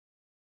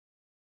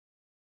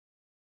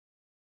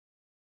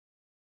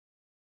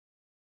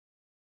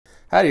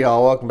Howdy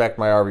y'all, welcome back to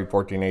my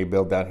RV-14A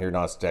build down here in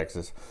Austin,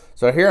 Texas.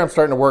 So here I'm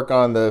starting to work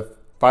on the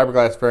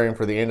fiberglass fairing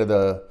for the end of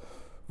the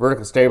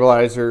vertical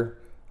stabilizer.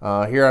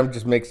 Here I'm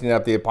just mixing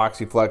up the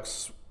epoxy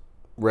flex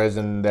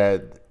resin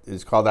that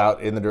is called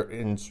out in the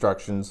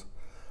instructions.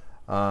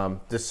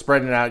 Just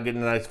spreading it out,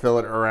 getting a nice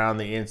fillet around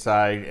the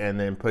inside, and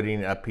then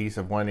putting a piece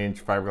of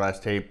 1-inch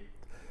fiberglass tape.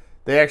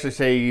 They actually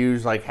say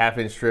use like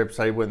 1/2-inch strips.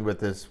 I went with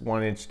this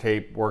 1-inch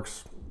tape,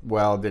 works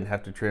well, didn't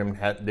have to trim,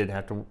 didn't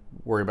have to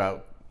worry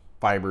about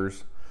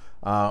fibers.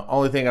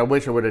 Only thing I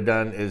wish I would have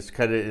done is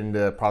cut it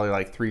into probably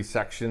like 3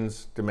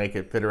 sections to make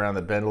it fit around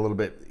the bend a little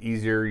bit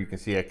easier. You can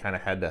see I kind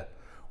of had to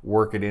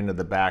work it into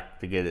the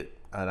back to get it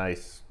a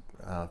nice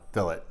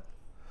fillet.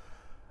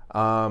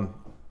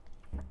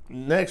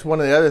 Next, one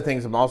of the other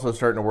things I'm also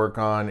starting to work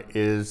on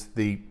is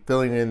the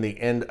filling in the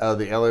end of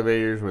the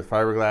elevators with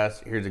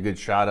fiberglass. Here's a good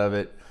shot of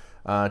it.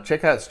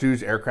 Check out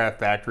Stu's Aircraft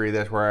Factory.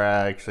 That's where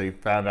I actually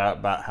found out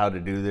about how to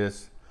do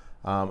this.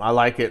 I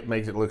like it,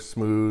 makes it look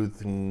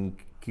smooth and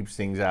keeps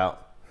things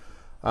out.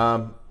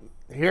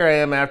 Here I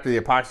am after the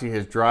epoxy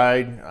has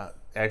dried,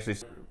 actually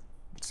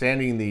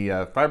sanding the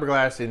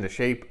fiberglass into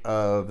shape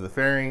of the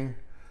fairing.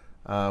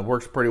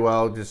 Works pretty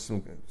well, just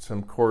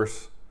some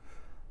coarse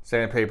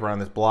sandpaper on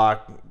this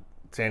block,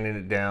 sanding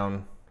it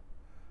down,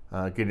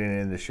 getting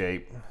it into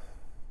shape.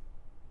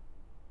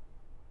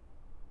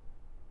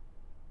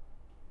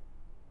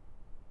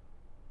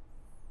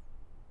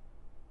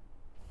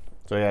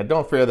 So yeah,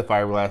 don't fear the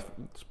fiberglass.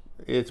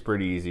 It's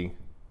pretty easy.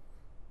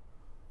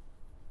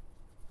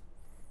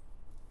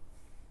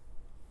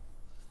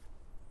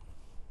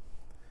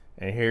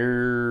 And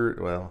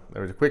here, well,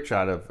 there was a quick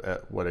shot of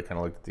what it kind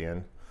of looked at the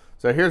end.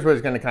 So here's what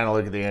it's going to kind of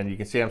look at the end. You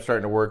can see I'm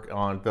starting to work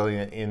on filling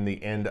it in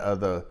the end of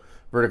the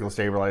vertical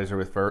stabilizer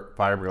with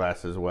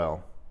fiberglass as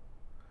well.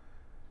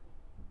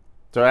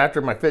 So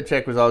after my fit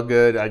check was all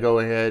good, I go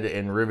ahead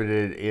and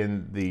riveted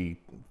in the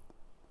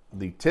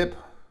tip.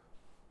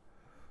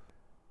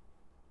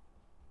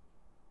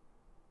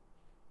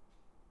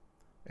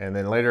 And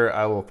then later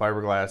I will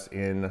fiberglass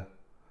in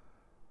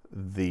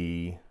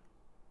the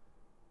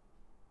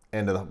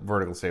end of the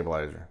vertical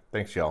stabilizer.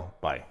 Thanks y'all,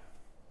 bye.